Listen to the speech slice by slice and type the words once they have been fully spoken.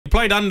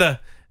played under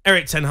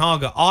Erik ten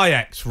Hag at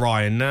Ajax,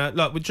 Ryan.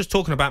 Look, we're just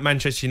talking about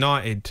Manchester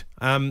United.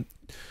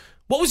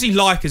 What was he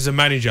like as a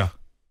manager?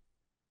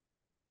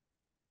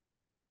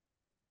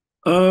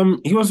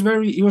 He was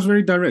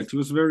very direct. He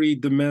was very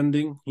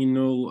demanding. He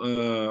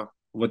knew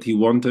what he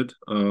wanted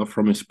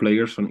from his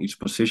players on each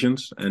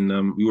positions,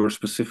 and we were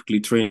specifically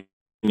training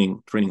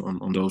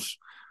on those,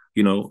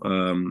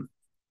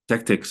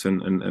 tactics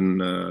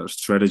and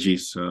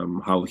strategies,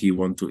 how he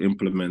want to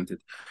implement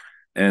it.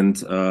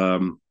 And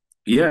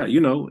yeah,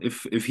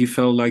 if he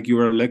felt like you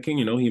were lacking,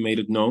 he made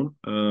it known.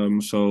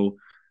 So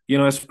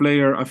as a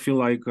player, I feel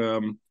like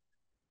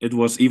it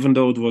was, even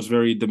though it was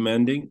very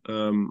demanding,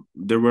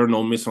 there were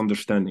no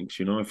misunderstandings.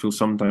 I feel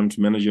sometimes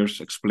managers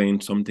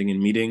explain something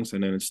in meetings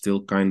and then it's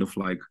still kind of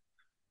like,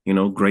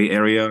 gray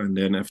area. And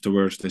then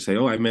afterwards they say,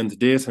 oh, I meant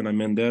this and I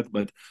meant that.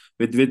 But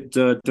with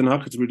Ten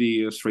Hag, it's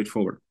really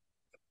straightforward.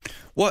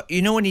 Well,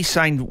 when he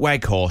signed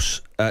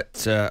Weghorst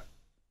at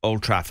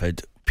Old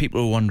Trafford,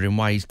 people were wondering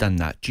why he's done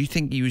that. Do you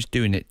think he was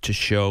doing it to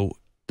show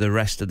the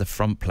rest of the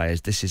front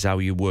players this is how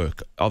you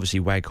work?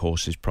 Obviously,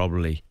 Weghorst is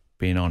probably,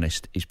 being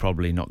honest, he's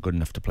probably not good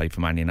enough to play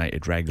for Man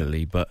United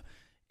regularly, but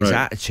his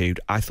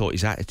attitude, I thought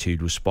his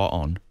attitude was spot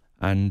on.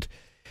 And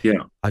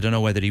yeah, I don't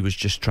know whether he was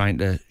just trying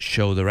to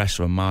show the rest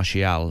of them,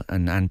 Martial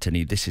and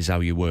Anthony, this is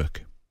how you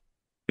work.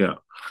 Yeah,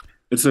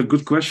 it's a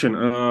good question.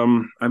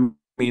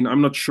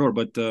 I'm not sure,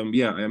 but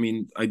yeah,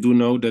 I do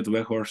know that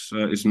Weghorst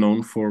is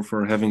known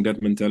for having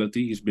that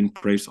mentality. He's been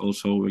praised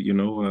also,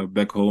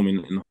 back home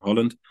in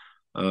Holland.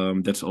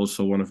 That's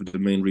also one of the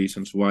main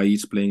reasons why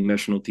he's playing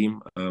national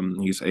team.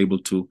 He's able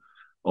to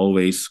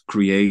always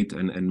create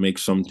and make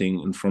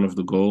something in front of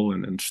the goal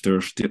and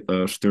stir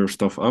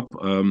stuff up.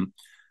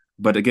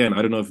 But again,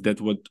 I don't know if that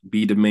would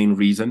be the main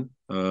reason.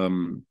 I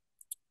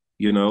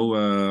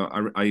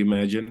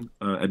imagine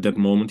at that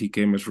moment he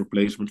came as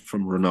replacement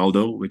from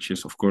Ronaldo, which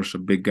is of course a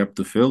big gap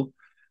to fill.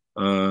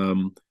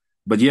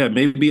 But yeah,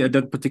 maybe at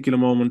that particular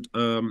moment,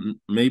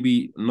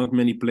 maybe not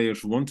many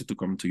players wanted to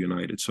come to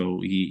United,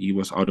 so he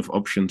was out of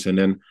options. And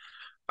then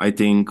I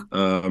think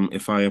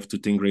if I have to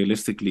think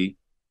realistically,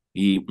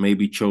 he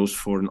maybe chose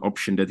for an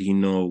option that he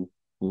know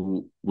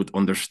who would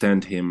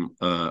understand him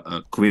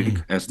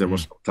quick, as there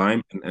was no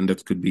time, and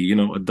that could be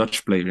a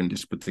Dutch player in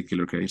this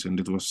particular case, and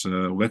it was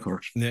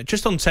Weghorst. Yeah,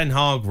 just on Ten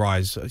Hag,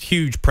 Rise,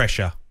 huge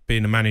pressure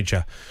being a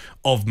manager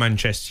of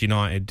Manchester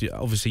United.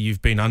 Obviously,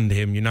 you've been under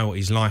him. You know what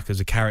he's like as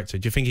a character.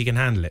 Do you think he can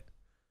handle it?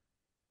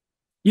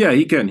 Yeah,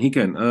 he can. He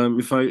can.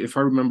 If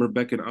I remember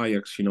back in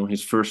Ajax,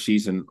 his first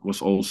season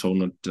was also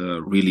not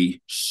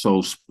really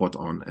so spot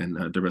on,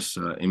 and there was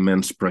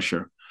immense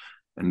pressure.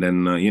 And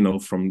then,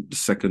 from the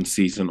second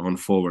season on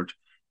forward,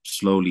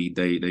 slowly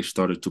they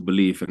started to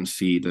believe and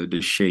see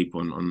the shape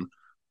on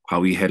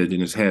how he had it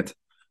in his head.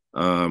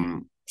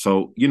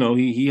 So,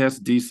 he has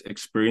these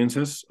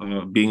experiences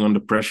being under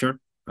pressure.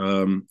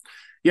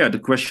 Yeah, the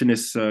question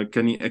is,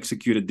 can he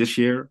execute it this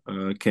year?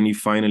 Can he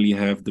finally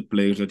have the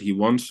players that he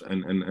wants,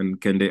 and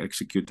can they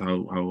execute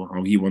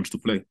how he wants to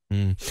play?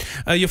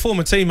 Your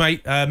former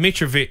teammate,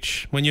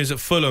 Mitrovic, when you was at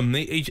Fulham,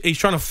 he's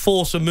trying to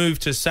force a move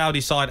to Saudi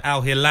side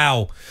Al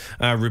Hilal,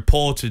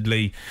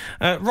 reportedly.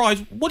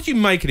 Ryan, what do you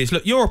make of this?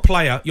 Look, you're a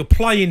player. You're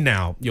playing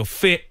now. You're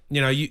fit.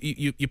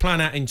 You're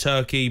playing out in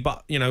Turkey,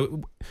 but,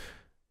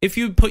 if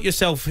you put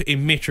yourself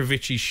in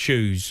Mitrovic's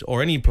shoes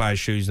or any player's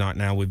shoes right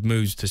now with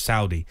moves to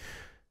Saudi,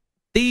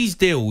 these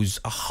deals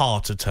are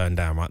hard to turn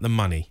down, right? The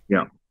money.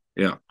 Yeah.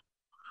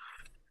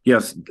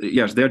 Yes,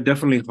 they're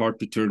definitely hard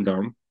to turn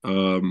down.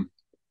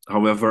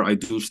 However, I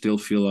do still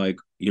feel like,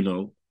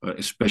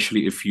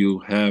 especially if you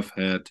have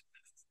had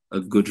a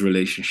good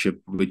relationship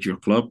with your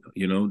club,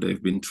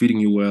 they've been treating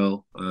you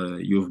well.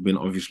 You've been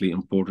obviously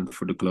important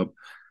for the club.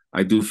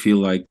 I do feel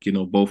like,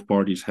 both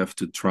parties have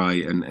to try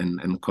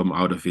and come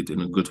out of it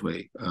in a good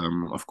way.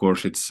 Of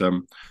course, it's,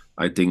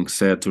 I think,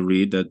 sad to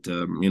read that,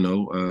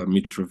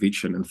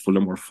 Mitrovic and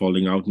Fulham are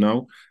falling out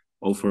now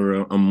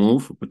over a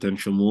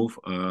potential move.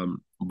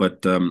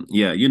 But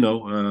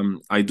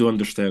I do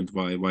understand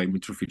why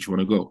Mitrovic want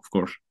to go, of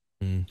course.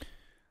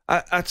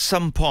 At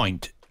some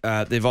point,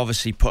 they've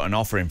obviously put an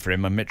offer in for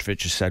him, and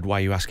Mitrovic has said, why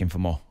are you asking for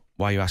more?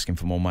 Why are you asking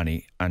for more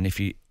money? And if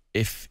you're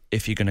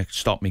going to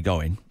stop me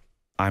going,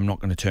 I'm not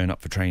going to turn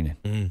up for training.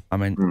 I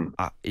mean,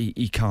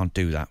 he can't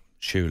do that,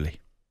 surely.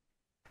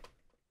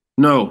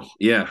 No,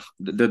 yeah,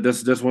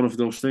 that's one of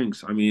those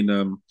things. I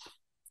mean,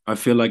 I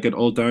feel like at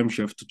all times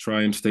you have to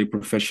try and stay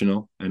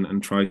professional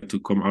and try to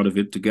come out of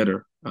it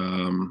together.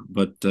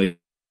 But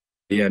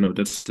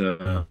that's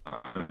I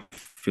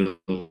feel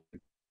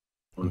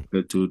one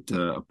attitude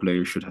a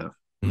player should have.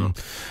 No.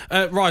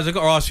 Rise, I've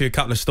got to ask you a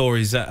couple of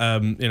stories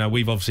that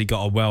we've obviously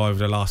got on well over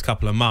the last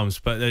couple of months,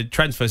 but the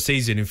transfer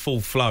season in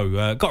full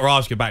flow. Got to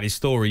ask you about this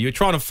story. You were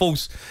trying to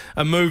force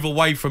a move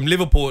away from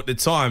Liverpool at the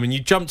time, and you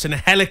jumped in a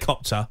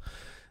helicopter.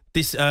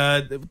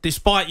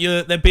 Despite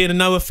there being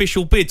no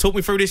official bid. Talk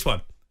me through this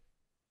one.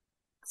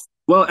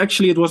 Well,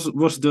 actually, it was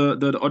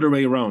the other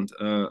way around.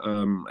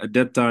 At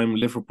that time,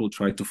 Liverpool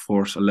tried to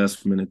force a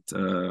last minute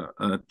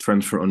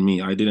transfer on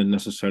me. I didn't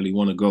necessarily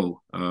want to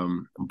go,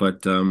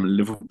 but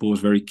Liverpool was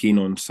very keen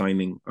on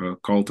signing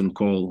Carlton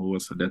Cole, who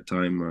was at that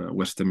time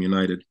West Ham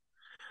United.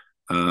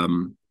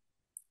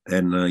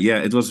 Yeah,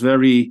 it was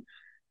very.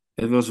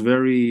 It was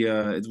very.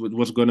 It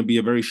was going to be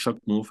a very shock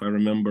move. I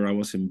remember I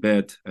was in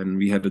bed and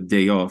we had a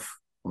day off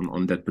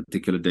on that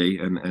particular day,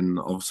 and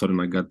all of a sudden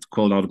I got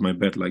called out of my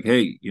bed like,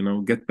 "Hey,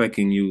 get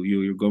packing.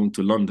 You're going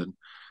to London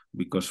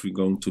because we're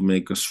going to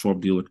make a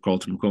swap deal with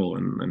Carlton Cole."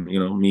 And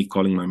me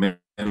calling my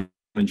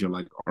manager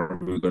like, "Are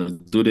we going to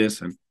do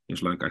this?" And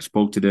he's like, "I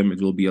spoke to them.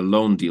 It will be a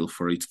loan deal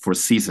for a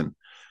season."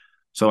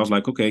 So I was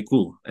like, "Okay,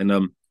 cool."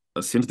 And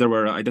since there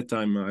were at that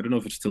time, I don't know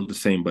if it's still the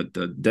same, but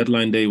the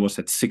deadline day was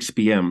at 6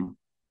 p.m.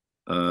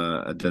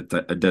 At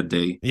that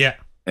day. Yeah.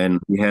 And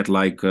we had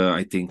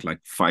I think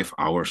 5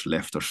 hours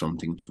left or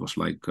something. It was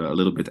like a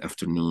little bit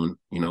afternoon,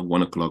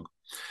 1 o'clock.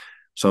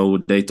 So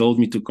they told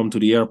me to come to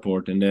the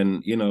airport, and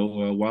then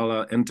while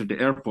I entered the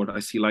airport, I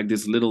see like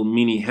this little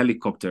mini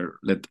helicopter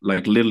that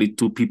like literally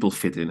 2 people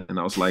fit in, and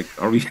I was like,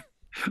 "Are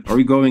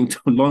we going to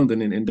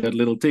London in that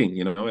little thing?"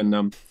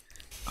 And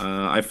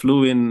I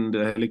flew in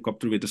the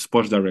helicopter with the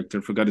sports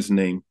director, forgot his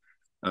name.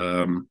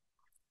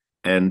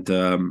 In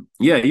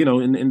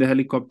the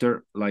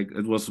helicopter, like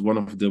it was one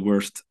of the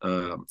worst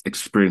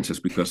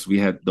experiences because we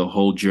had the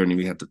whole journey,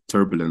 we had the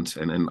turbulence,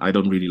 and I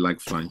don't really like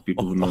flying.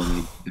 People who know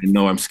me, they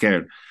know I'm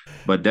scared,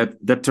 but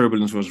that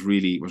turbulence was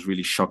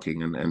really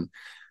shocking. And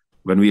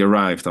when we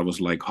arrived, I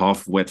was like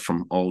half wet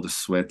from all the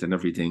sweat and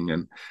everything.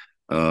 And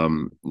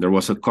there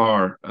was a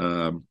car,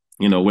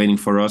 waiting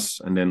for us.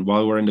 And then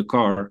while we're in the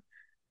car,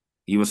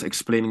 he was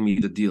explaining me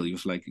the deal. He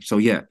was like, "So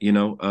yeah,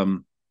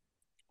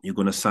 you're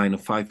going to sign a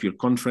 5-year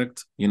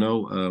contract.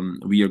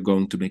 We are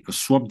going to make a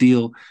swap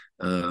deal.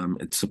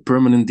 It's a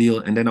permanent deal."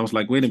 And then I was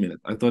like, "Wait a minute.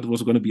 I thought it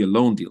was going to be a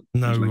loan deal."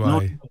 No way. No,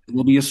 it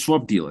will be a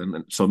swap deal.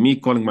 And so me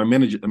calling my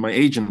manager, my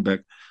agent back,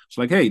 it's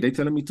like, "Hey, they're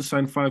telling me to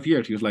sign 5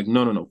 years." He was like,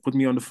 No. Put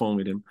me on the phone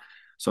with him.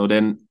 So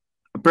then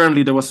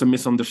apparently there was a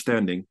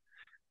misunderstanding.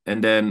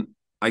 And then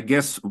I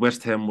guess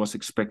West Ham was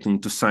expecting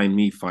to sign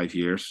me 5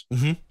 years.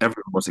 Mm-hmm.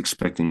 Everyone was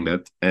expecting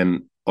that.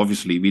 And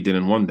obviously we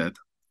didn't want that.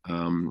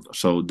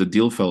 So the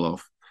deal fell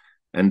off.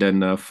 And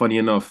then, funny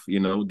enough,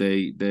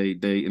 they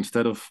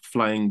instead of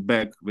flying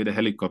back with a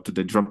helicopter,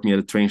 they dropped me at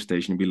a train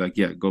station and be like,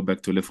 "Yeah, go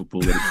back to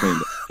Liverpool with a train."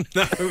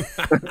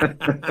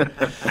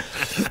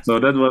 So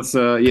that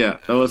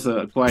was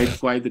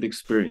quite an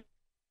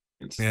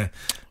experience. Yeah.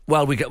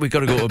 Well, we've got to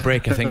go to a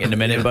break, I think, in a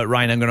minute. But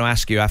Ryan, I'm going to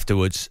ask you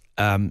afterwards.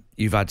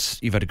 You've had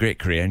a great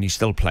career and you're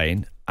still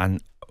playing,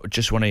 and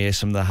just want to hear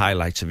some of the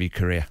highlights of your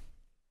career.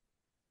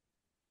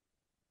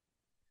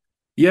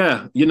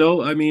 Yeah,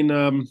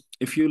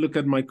 if you look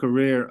at my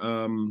career,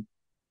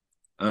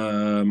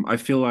 I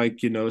feel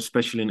like,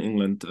 especially in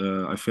England,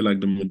 I feel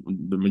like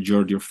the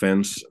majority of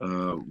fans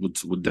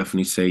would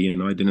definitely say,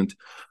 I didn't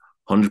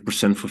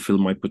 100% fulfill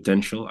my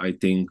potential. I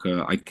think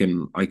I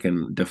can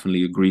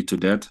definitely agree to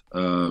that.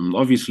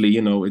 Obviously,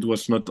 it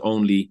was not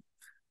only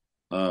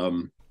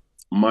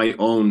my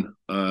own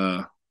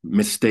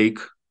mistake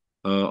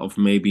of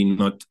maybe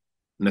not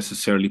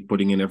necessarily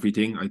putting in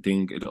everything. I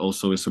think it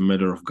also is a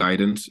matter of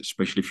guidance,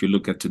 especially if you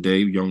look at today,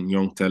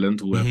 young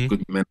talent who have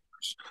good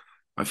mentors.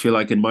 I feel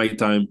like in my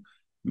time,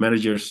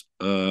 managers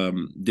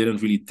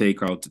didn't really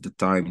take out the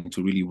time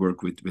to really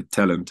work with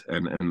talent,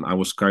 and I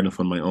was kind of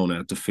on my own. I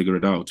had to figure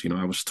it out.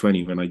 I was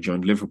 20 when I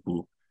joined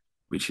Liverpool,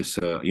 which is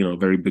a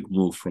very big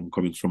move from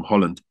coming from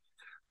Holland.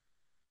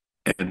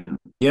 And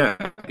yeah,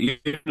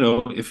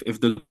 if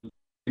the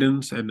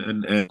guidance and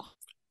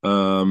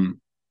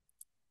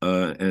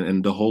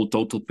the whole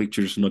total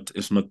picture is not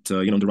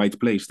the right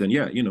place, then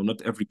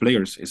not every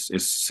player is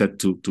set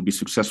to be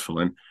successful.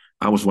 And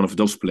I was one of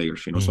those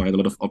players, so I had a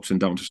lot of ups and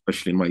downs,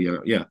 especially in my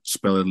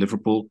spell at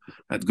Liverpool.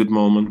 I had good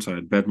moments, I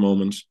had bad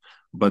moments,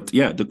 but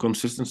the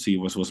consistency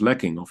was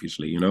lacking,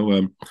 obviously,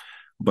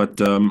 but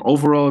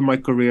overall in my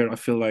career, I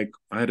feel like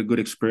I had a good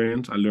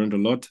experience. I learned a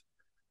lot.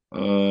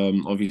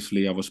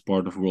 Obviously I was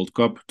part of World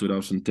Cup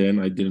 2010.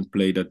 I didn't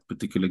play that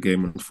particular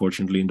game,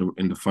 unfortunately,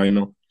 in the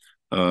final.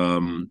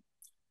 I've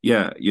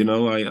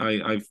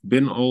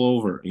been all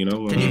over,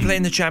 Did you play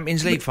in the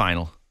Champions League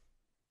final?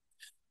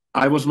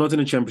 I was not in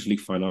the Champions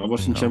League final. I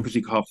was in Champions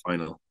League half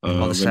final.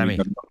 The semi.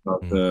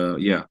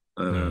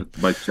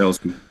 By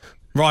Chelsea.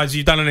 Right,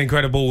 you've done an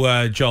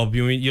incredible job.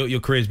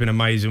 Your career's been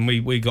amazing.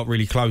 We got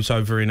really close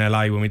over in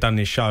LA when we done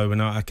this show,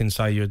 and I can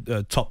say you're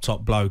a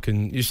top bloke,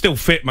 and you're still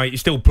fit, mate. You're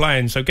still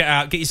playing, so get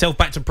out, get yourself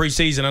back to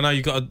pre-season. I know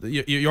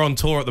you're on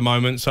tour at the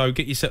moment, so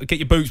get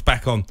your boots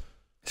back on.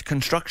 It's a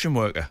construction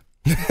worker.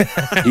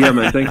 Yeah,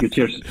 man. Thank you.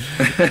 Cheers.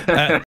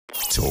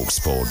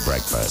 talkSPORT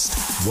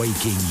Breakfast,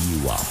 waking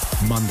you up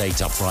Monday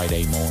to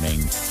Friday morning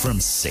from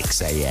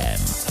 6 a.m.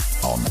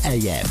 on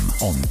AM,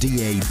 on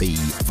DAB,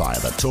 via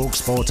the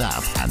talkSPORT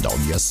app and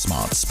on your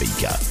smart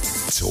speaker.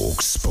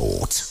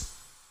 talkSPORT.